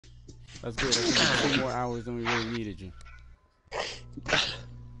That's good. That's gonna be 2 more hours than we really needed you.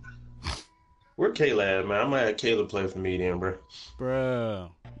 Where Kayla at, man? I might have Kayla play for me then, bro.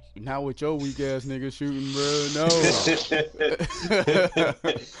 Bruh. Not with your weak ass nigga shooting, bruh. No.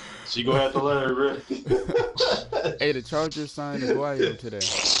 She gonna have to learn, bro. Hey, the Chargers signed Aguayo today.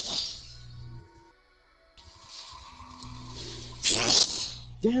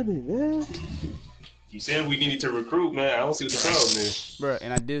 Damn it, man. You said we needed to recruit, man. I don't see what the problem is. Bruh,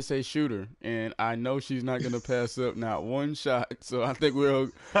 and I did say shooter, and I know she's not gonna pass up not one shot. So I think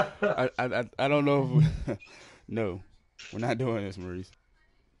we'll. I don't know if no, we're not doing this, Maurice.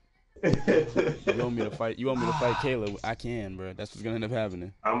 You want me to fight? You want me to fight Kayla? I can, bro. That's what's gonna end up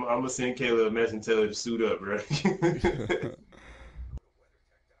happening. I'm gonna send Kayla a message and tell her to suit up, bro.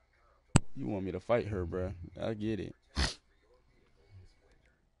 You want me to fight her, bro? I get it.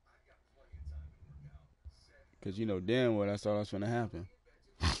 Cause you know damn well that's all that's gonna happen.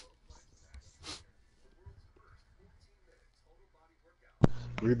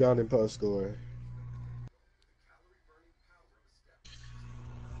 Rebounding post score.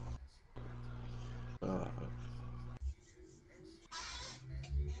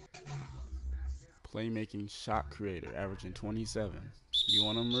 Playmaking shot creator, averaging 27. You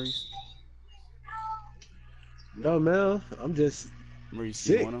want him, Maurice? No, man. I'm just Maurice,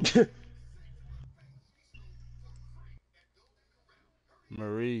 sick. you want him?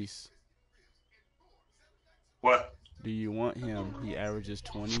 Maurice. What? Do you want him? He averages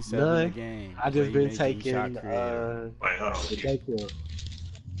 27 None. a game. I just been Playmaking taking shot creator. Wait, hold on. the daycare.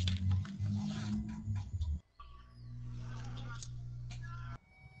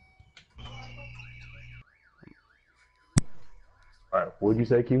 All right, what'd you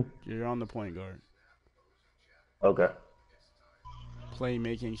say, Q? You're on the point guard. Okay.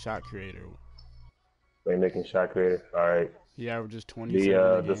 Playmaking shot creator. Playmaking shot creator. All right. He averages 27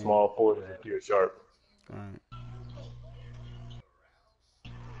 a game. The small forward is pure sharp. All right.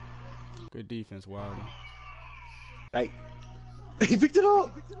 Good defense, Wilder. Hey, he picked it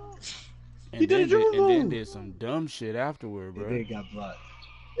up. And then did some dumb shit afterward, bro. And then got blocked.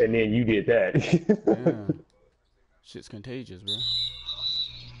 And then you did that. Yeah. Shit's contagious, bro.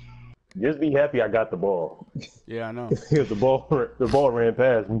 Just be happy I got the ball. Yeah, I know. Because the ball ran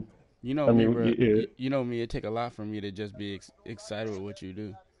past me. You know me, bro. Yeah. You know me. It take a lot for me to just be excited with what you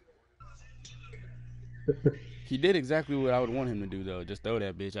do. He did exactly what I would want him to do, though. Just throw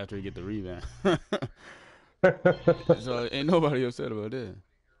that bitch after he get the rebound. So ain't nobody upset about that.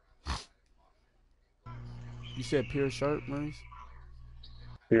 You said pure sharp, Maurice?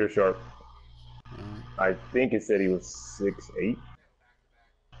 Pure sharp. I think it said he was 6'8".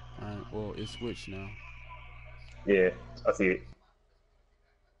 Alright, well, it switched now. Yeah, I see it.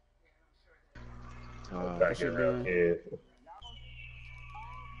 What you doing? Yeah.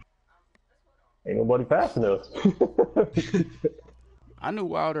 Ain't nobody passing us. I knew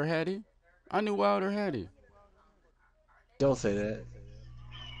Wilder had it. Don't say that.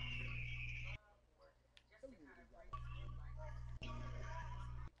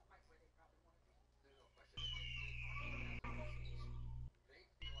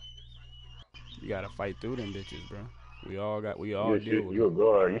 You gotta fight through them bitches, bro. We all deal with You a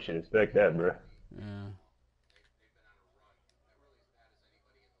guard. You should expect that, bro. Yeah.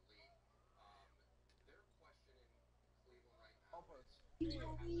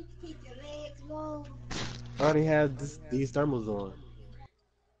 I already have these thermals on.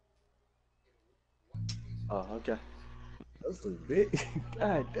 Oh, okay. That's a bit.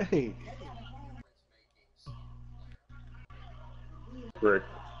 God dang. Rick.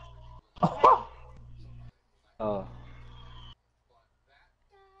 Oh.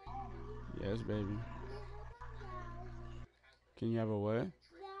 Yes, baby. Can you have a what?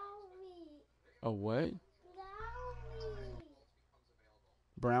 A what?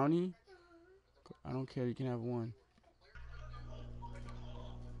 Brownie? I don't care. You can have one.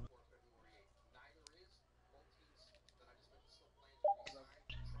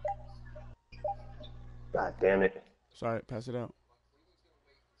 God damn it. Sorry, pass it out.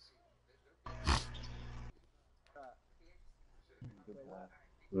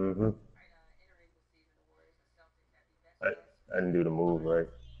 Mm-hmm. I didn't do the move right.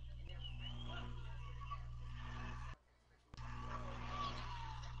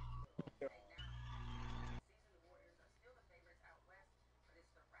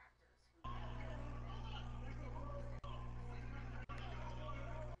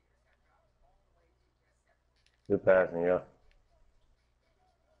 Good passing, yeah.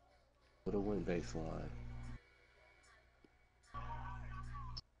 Would have went baseline.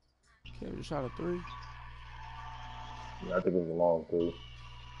 Okay, we shot a 3. Yeah, I think it was a long too.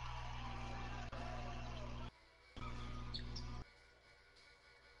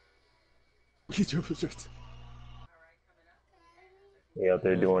 He dribbles just. They out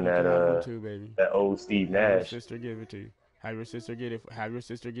there Yes, doing you can have one too, baby. that old Steve Have your Nash. sister give it to you. Have your sister get it. Have your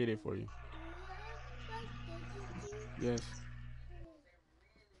sister get it for you. Yes.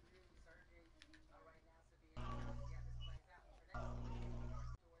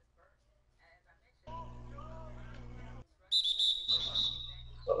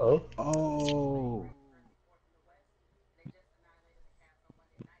 Uh-oh. Oh.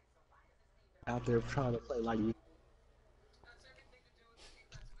 Out there trying to play like me.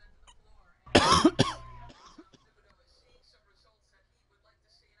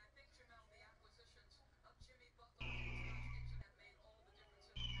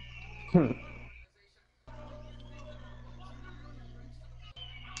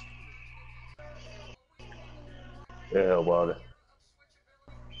 Yeah, Wilder.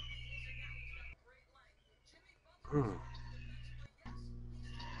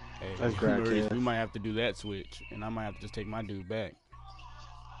 Hey, That's Maurice, we Kev. might have to do that switch, and I might have to just take my dude back.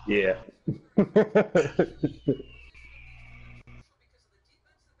 Yeah.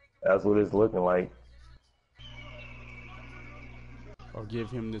 That's what it's looking like. Or give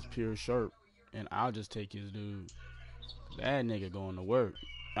him this pure sharp, and I'll just take his dude. That nigga going to work.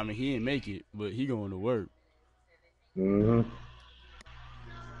 I mean, he didn't make it, but he going to work. Mm-hmm.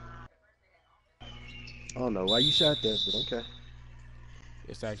 I don't know why you shot that, but okay.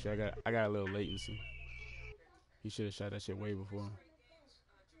 It's actually I got a little latency. He should have shot that shit way before.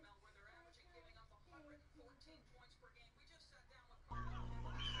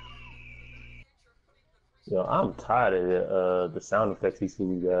 Yo, I'm tired of the sound effects these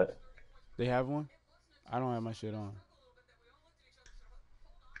fools got. They have one? I don't have my shit on.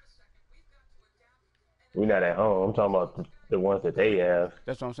 We're not at home. I'm talking about the ones that they have.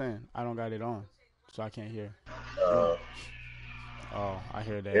 That's what I'm saying. I don't got it on, so I can't hear. Uh, Oh, I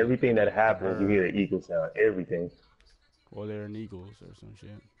hear that. Everything that The happens, you hear bird. the eagle sound. Everything. Well, they're an Eagles or some shit.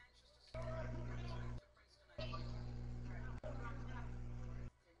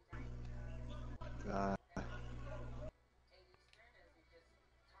 Uh,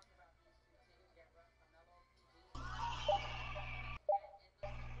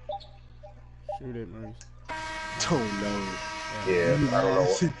 Shoot it, Maurice. don't know. Yeah, I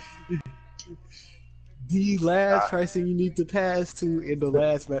don't know. The last I, person you need to pass to in the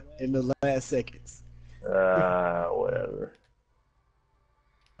last seconds. whatever.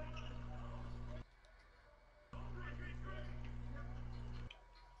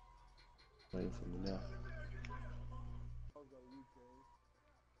 Waiting for me now.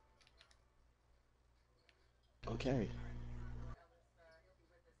 Okay.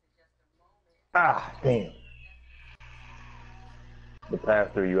 Ah, damn. The pass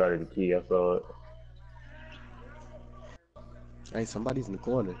threw you out of the key. I saw it. Hey, somebody's in the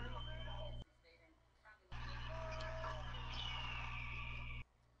corner.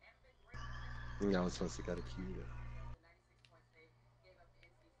 I think I was supposed to got a cue.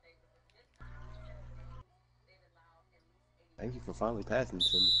 Thank you for finally passing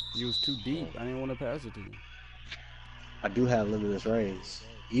to me. You was too deep. I didn't want to pass it to you. I do have limitless range.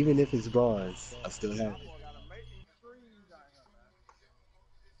 Even if it's bronze, I still have it.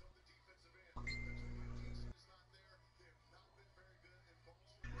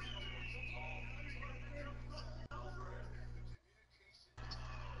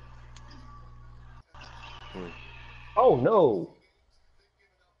 Oh, no.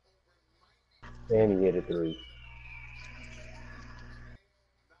 And he hit a three.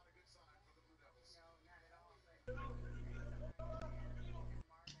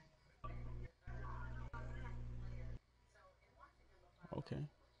 Okay.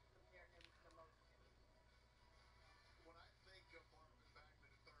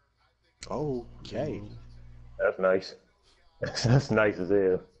 Okay. Ooh. That's nice. That's nice as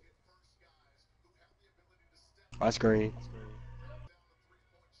hell. My screen.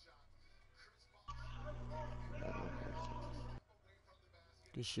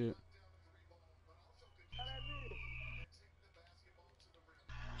 Good shit.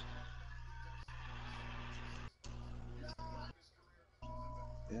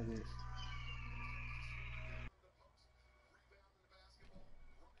 Damn it.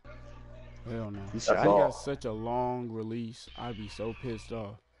 Hell no. You That's He shot it? got all. such a long release. I'd be so pissed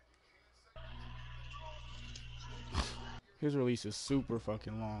off. His release is super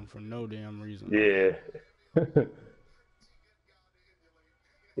fucking long for no damn reason. Yeah.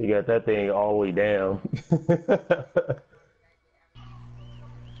 You got that thing all the way down.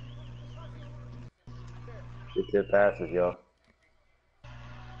 Get your passes, y'all.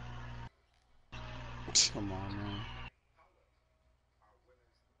 Come on, man.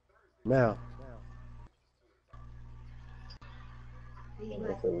 Now.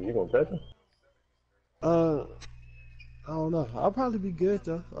 So you gonna touch him? I don't know. I'll probably be good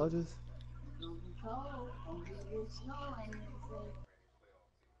though. I'll just.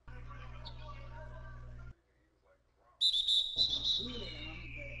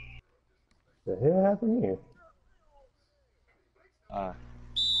 The hell happened here?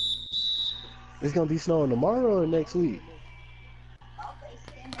 It's gonna be snowing tomorrow or next week.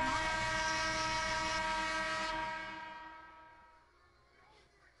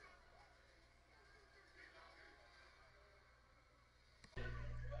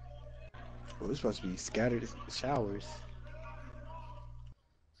 Well, it's supposed to be scattered showers.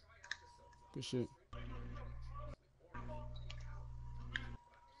 Good shit.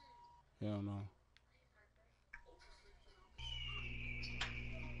 Hell no.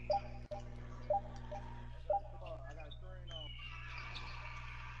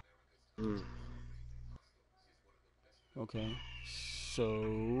 Mm. Okay.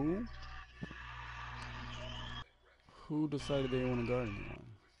 So, who decided they want to guard anyone?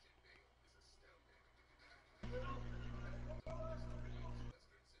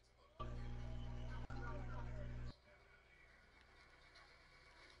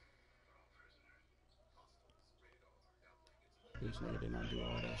 This nigga did not do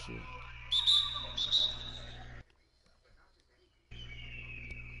all that shit.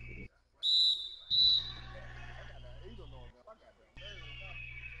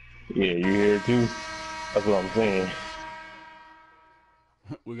 Yeah, you hear it too? That's what I'm saying.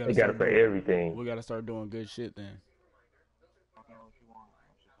 We They gotta got it start for doing. everything. We gotta start doing good shit then.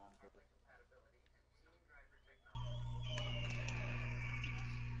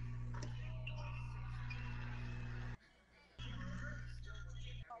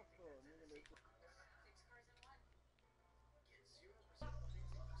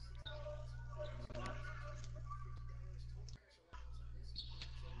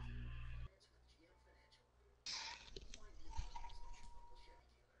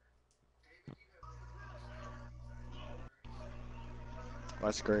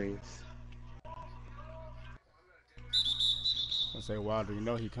 My screens. I say Wilder, you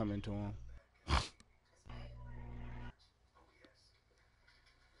know he coming to him.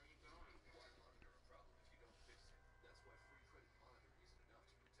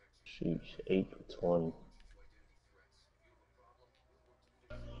 Sheesh, 8 for 20.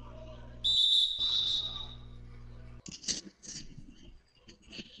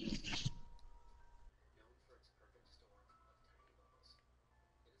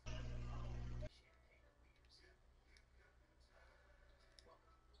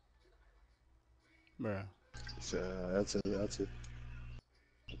 Bruh. So that's it.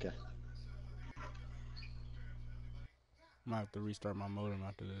 Okay. I'm gonna have to restart my modem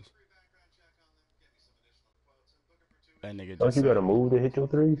after this. That nigga Don't just you gotta said move to hit your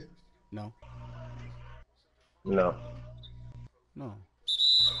threes? no. No. No.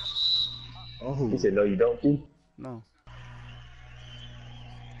 He Oh, said, no, you don't, T? No.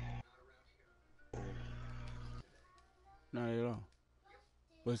 Not at all.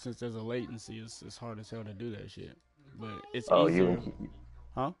 But since there's a latency, it's hard as hell to do that shit. But it's Oh, easier.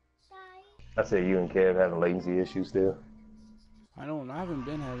 Huh? I said you and Kev having latency issues still. I haven't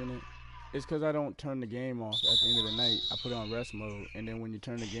been having it. It's because I don't turn the game off at the end of the night. I put it on rest mode, and then when you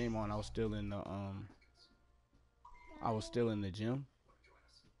turn the game on, I was still in the gym.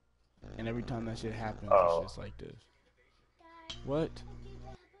 And every time that shit happens, it's Oh, just like this. What?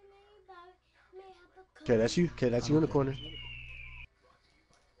 okay, that's you. Okay, that's you in the corner.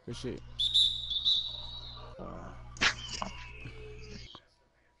 Good shit.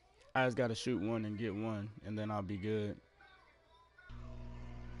 I just gotta shoot one and get one, and then I'll be good.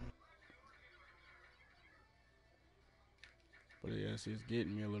 But yeah, it's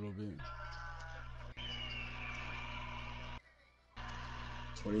getting me a little bit.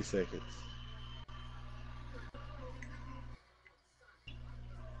 20 seconds.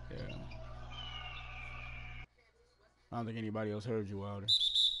 Yeah. I don't think anybody else heard you, Wilder.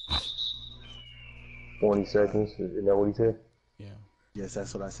 20 seconds. Isn't that what he said? Yeah. Yes,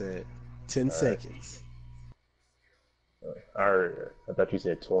 that's what I said. 10 All right. seconds. I thought you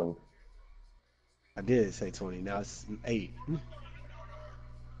said 20. I did say 20. Now it's 8.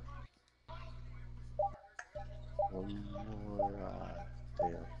 One more.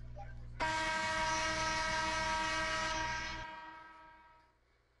 Damn.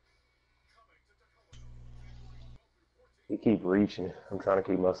 He keep reaching. I'm trying to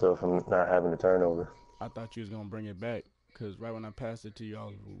keep myself from not having a turnover. I thought you was gonna bring it back, cause right when I passed it to you, I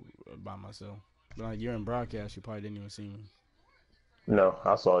was by myself. But like you're in broadcast, you probably didn't even see me. No,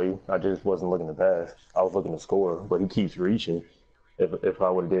 I saw you. I just wasn't looking to pass. I was looking to score, but he keeps reaching. If I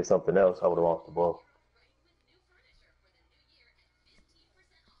would have did something else, I would have lost the ball.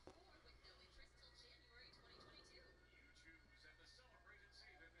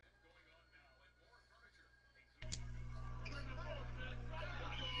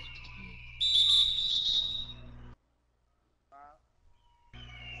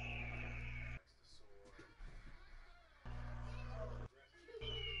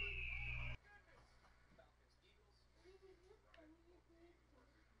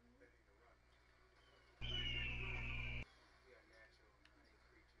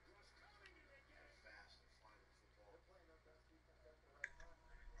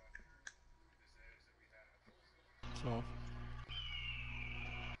 Soft.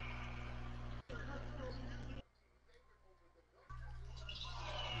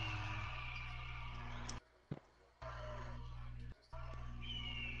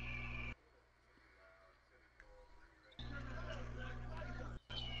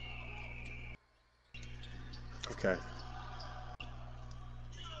 Okay.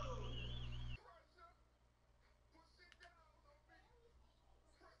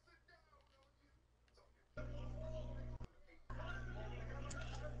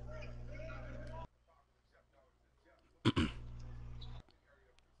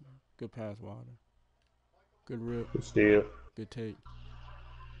 Good pass, Wilder. Good rip. Still, Good take.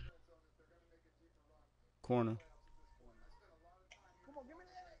 Corner.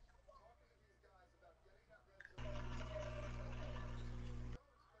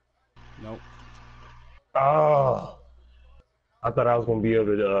 Nope. oh, I thought I was gonna be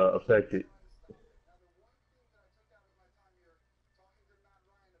able to affect it.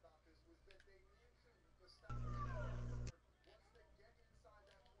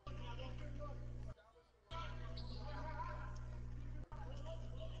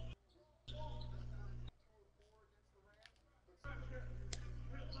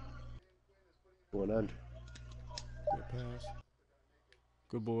 One under. Good pass.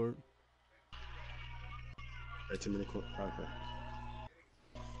 Good board. 13-minute quarter. Okay.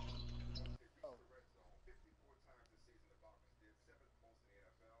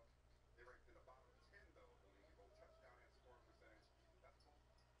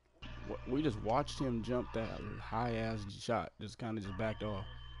 We just watched him jump that high ass shot. Just kind of just backed off.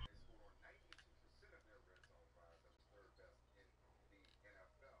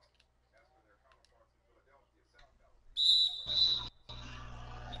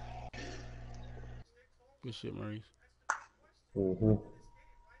 Good shit, Maurice. Mm-hmm.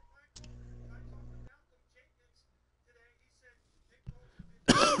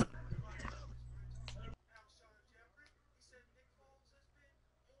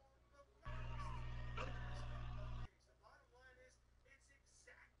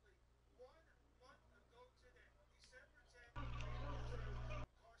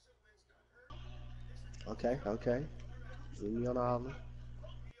 Okay. Okay. Leave me on the island.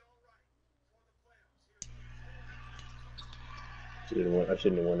 I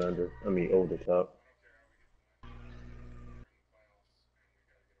shouldn't have went under. I mean, over the top.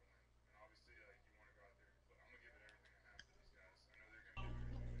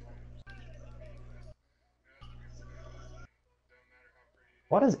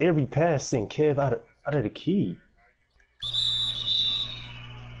 Why does every pass send Kev out of the key?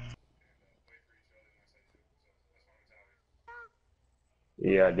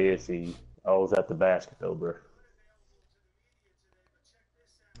 Yeah, I did see. I was at the basket though, bro.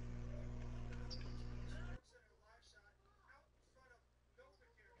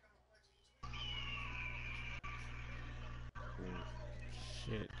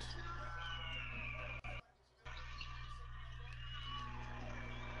 Shit.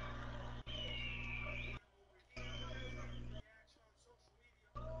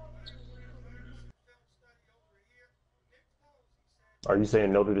 Are you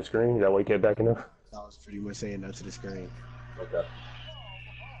saying no to the screen? Is that why you kept backing up? I was pretty much saying no to the screen. Okay.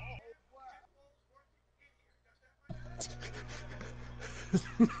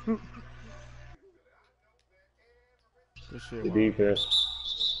 Good shit, The Wilder. defense.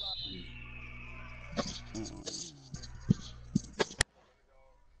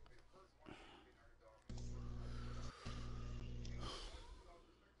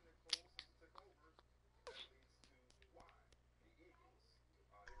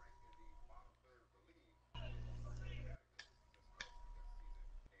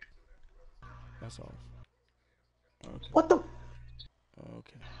 That's off. Okay. What the?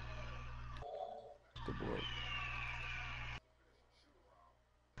 Okay. Good board.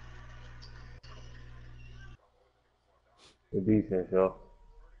 The defense, y'all.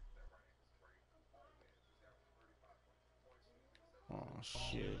 Oh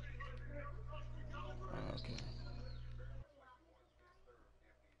shit. Okay.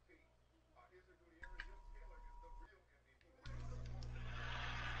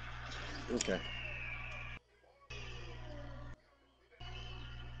 Okay.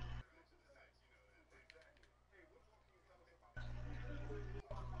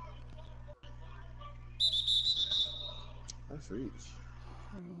 That's reach.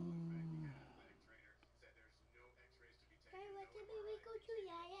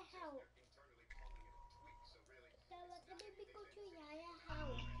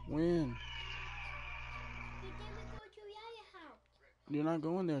 When? You're not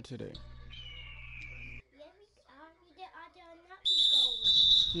going there today.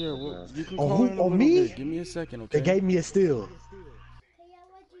 Here, well, you can On call who? her in a On little me? bit. Give me a second, They okay? gave me a steal.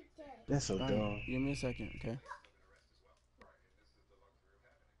 That's so All right, dumb. give me a second, okay?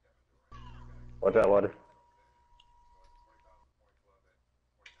 Watch out, Water.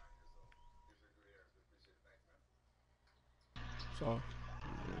 So,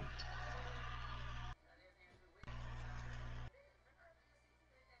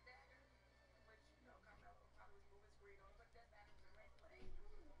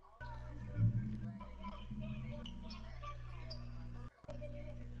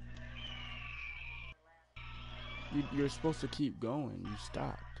 you're supposed to keep going. You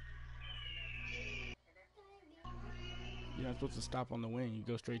stopped. You're not supposed to stop on the wing. You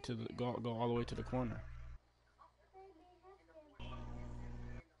go straight to the go all the way to the corner.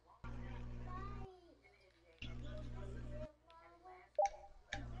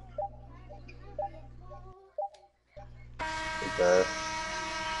 Okay.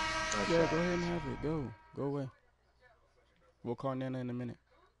 Yeah, go ahead and have it. Go away. We'll call Nana in a minute.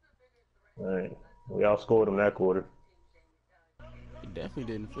 All right. We outscored them that quarter. It definitely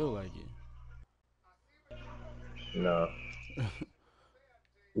didn't feel like it. No.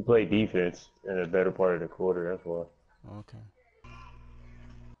 We played defense in the better part of the quarter. That's why. Okay.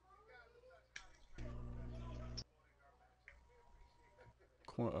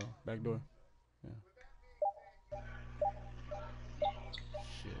 Back door. Yeah.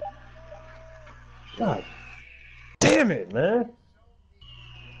 Shit. God damn it, man.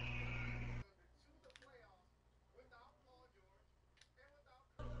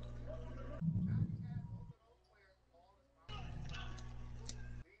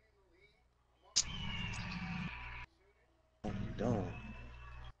 Dumb.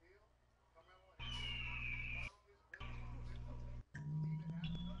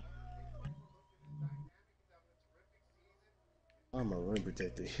 I'm a rim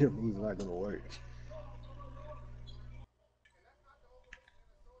protector. Your move's not gonna work.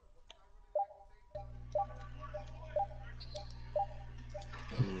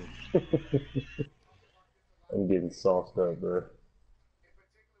 I'm getting sauced up, bro.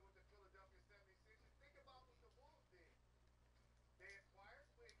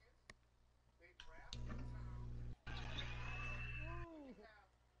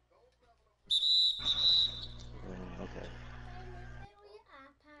 Okay.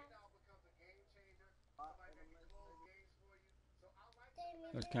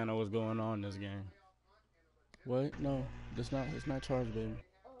 That's kind of what's going on in this game. What? No, that's not. It's not charged, baby.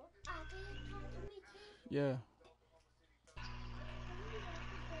 Yeah.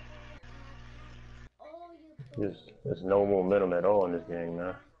 There's no momentum at all in this game,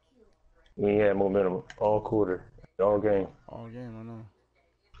 man. We ain't had momentum all quarter, all game. All game, I know.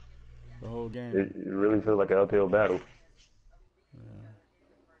 The whole game. It really feels like an uphill battle. Yeah.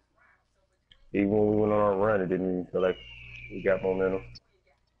 Even when we went on our run, it didn't even feel like we got momentum.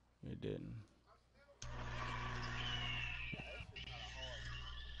 It didn't.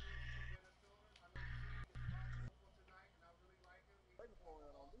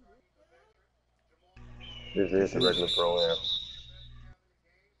 This is the regular pro-am.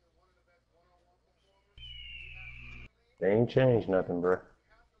 They ain't changed nothing, bro.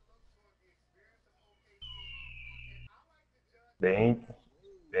 They ain't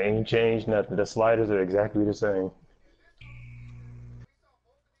they ain't changed nothing. The sliders are exactly the same.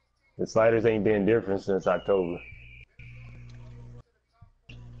 The sliders ain't been different since October.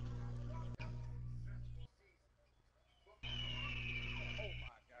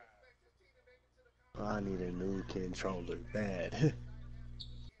 I need a new controller bad.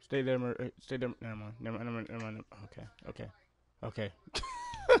 Stay there. Stay there. Never mind. Never mind. Never mind. Okay. Okay. Okay.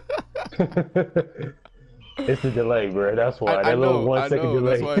 It's the delay, bro. That's why. I That little know. 1 I second know.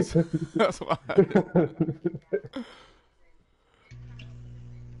 That's delay. why. That's why.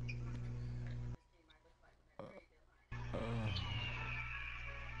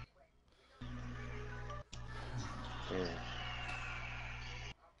 Yeah.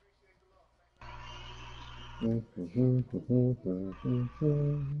 Corner.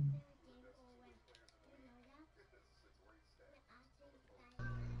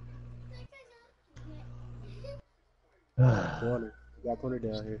 You got corner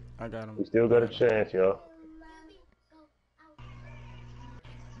down here. I got him. We still got a chance, y'all.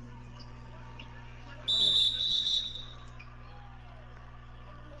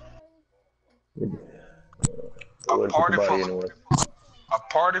 A party full of Anyway. a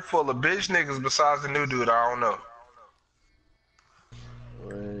party full of bitch niggas besides the new dude. I don't know.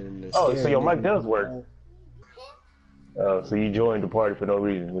 Oh, so your mic does work. So you joined the party for no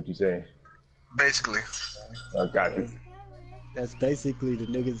reason. What you saying? Basically. I got you. That's basically the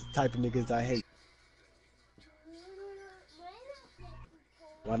type of niggas I hate.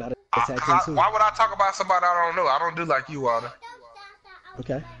 Why not attack him too? Why would I talk about somebody I don't know? I don't do like you, Walter.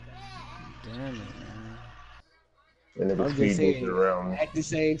 Okay. Damn it, man. And I'm just saying, act the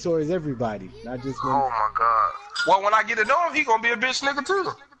same towards everybody, not just when. Oh my god. Well, when I get to know him, he gonna be a bitch nigga too. A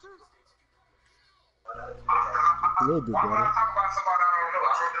little bit Why would I better. talk about somebody I don't know? I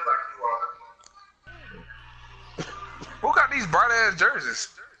don't do like you, Walter. Who got these bright ass jerseys?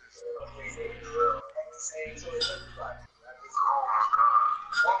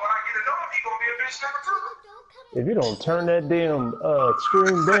 Well, when I get to know him, he gonna be a bitch nigga too. If you don't turn that damn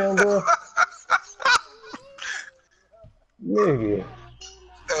screen down, bro. Nigga.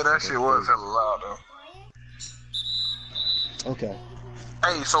 Hey, that shit was hella loud though. Okay.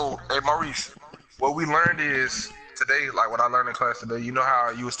 Hey, so, hey Maurice, what we learned is today, like what I learned in class today, you know how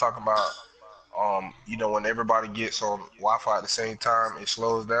you was talking about, you know, when everybody gets on Wi-Fi at the same time, it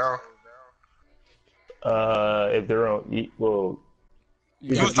slows down? If they're on, well,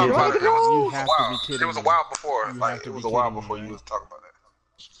 You was talking about it. It was have a while. to be kidding It was a me. while before. You Like have to it was be a while kidding me, before you right? was talking about that.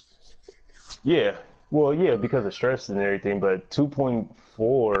 yeah. Well, yeah, because of stress and everything, but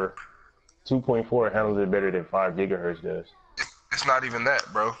 2.4 handles it better than 5 gigahertz does. It's not even that,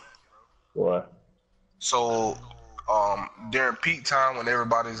 bro. What? So, during peak time when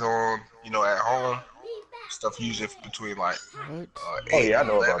everybody's on, you know, at home, stuff usually between like What? 8 Oh, yeah, I and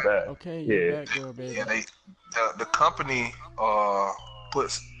know 11. about that. Okay, Yeah. you're back, girl, baby. Yeah, the company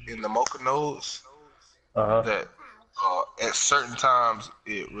puts in the mocha nodes Uh-huh. that at certain times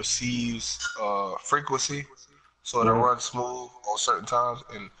it receives frequency, so it'll run smooth on certain times,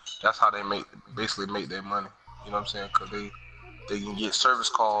 and that's how they basically make their money. You know what I'm saying? Because they can get service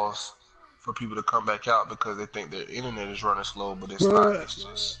calls for people to come back out because they think their internet is running slow, but it's not. It's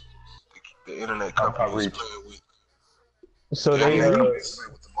just the internet company is playing with. So The they, internet company is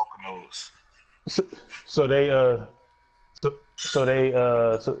playing with the mocha nodes. so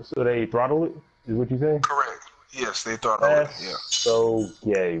they throttle it, is what you saying? Correct. Yes, they thought That's yeah. so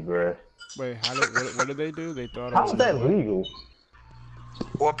gay, bruh. Wait, what did they do? They thought How's that legal?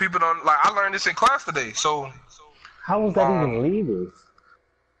 Well, people don't like. I learned this in class today. So, How is that even legal?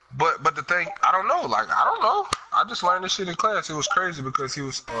 but the thing, I don't know. Like, I don't know. I just learned this shit in class. It was crazy because he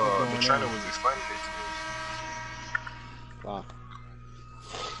was the trainer was explaining it to Wow.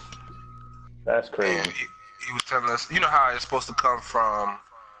 That's me. crazy. And he was telling us, you know how it's supposed to come from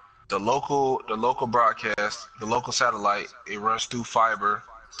the local broadcast, the local satellite. It runs through fiber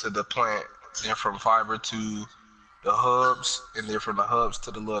to the plant, then from fiber to the hubs, and then from the hubs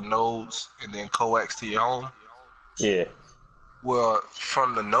to the little nodes, and then coax to your home. Yeah. Well,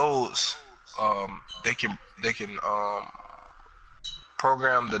 from the nodes, they can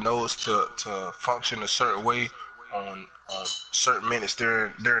program the nodes to function a certain way on certain minutes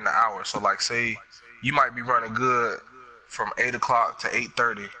during the hour. So, like, say you might be running good from 8 o'clock to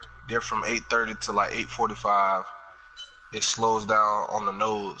 8:30. Then from 8:30 to like 8:45, it slows down on the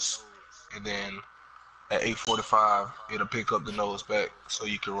nodes, and then at 8:45, it'll pick up the nodes back, so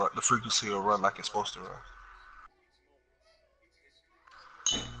you can run the frequency will run like it's supposed to run.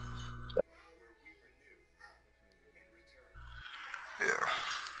 Yeah.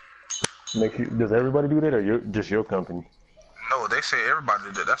 Does everybody do that, or just your company? No, they say everybody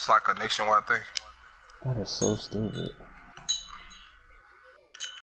did that. That's like a nationwide thing. That is so stupid.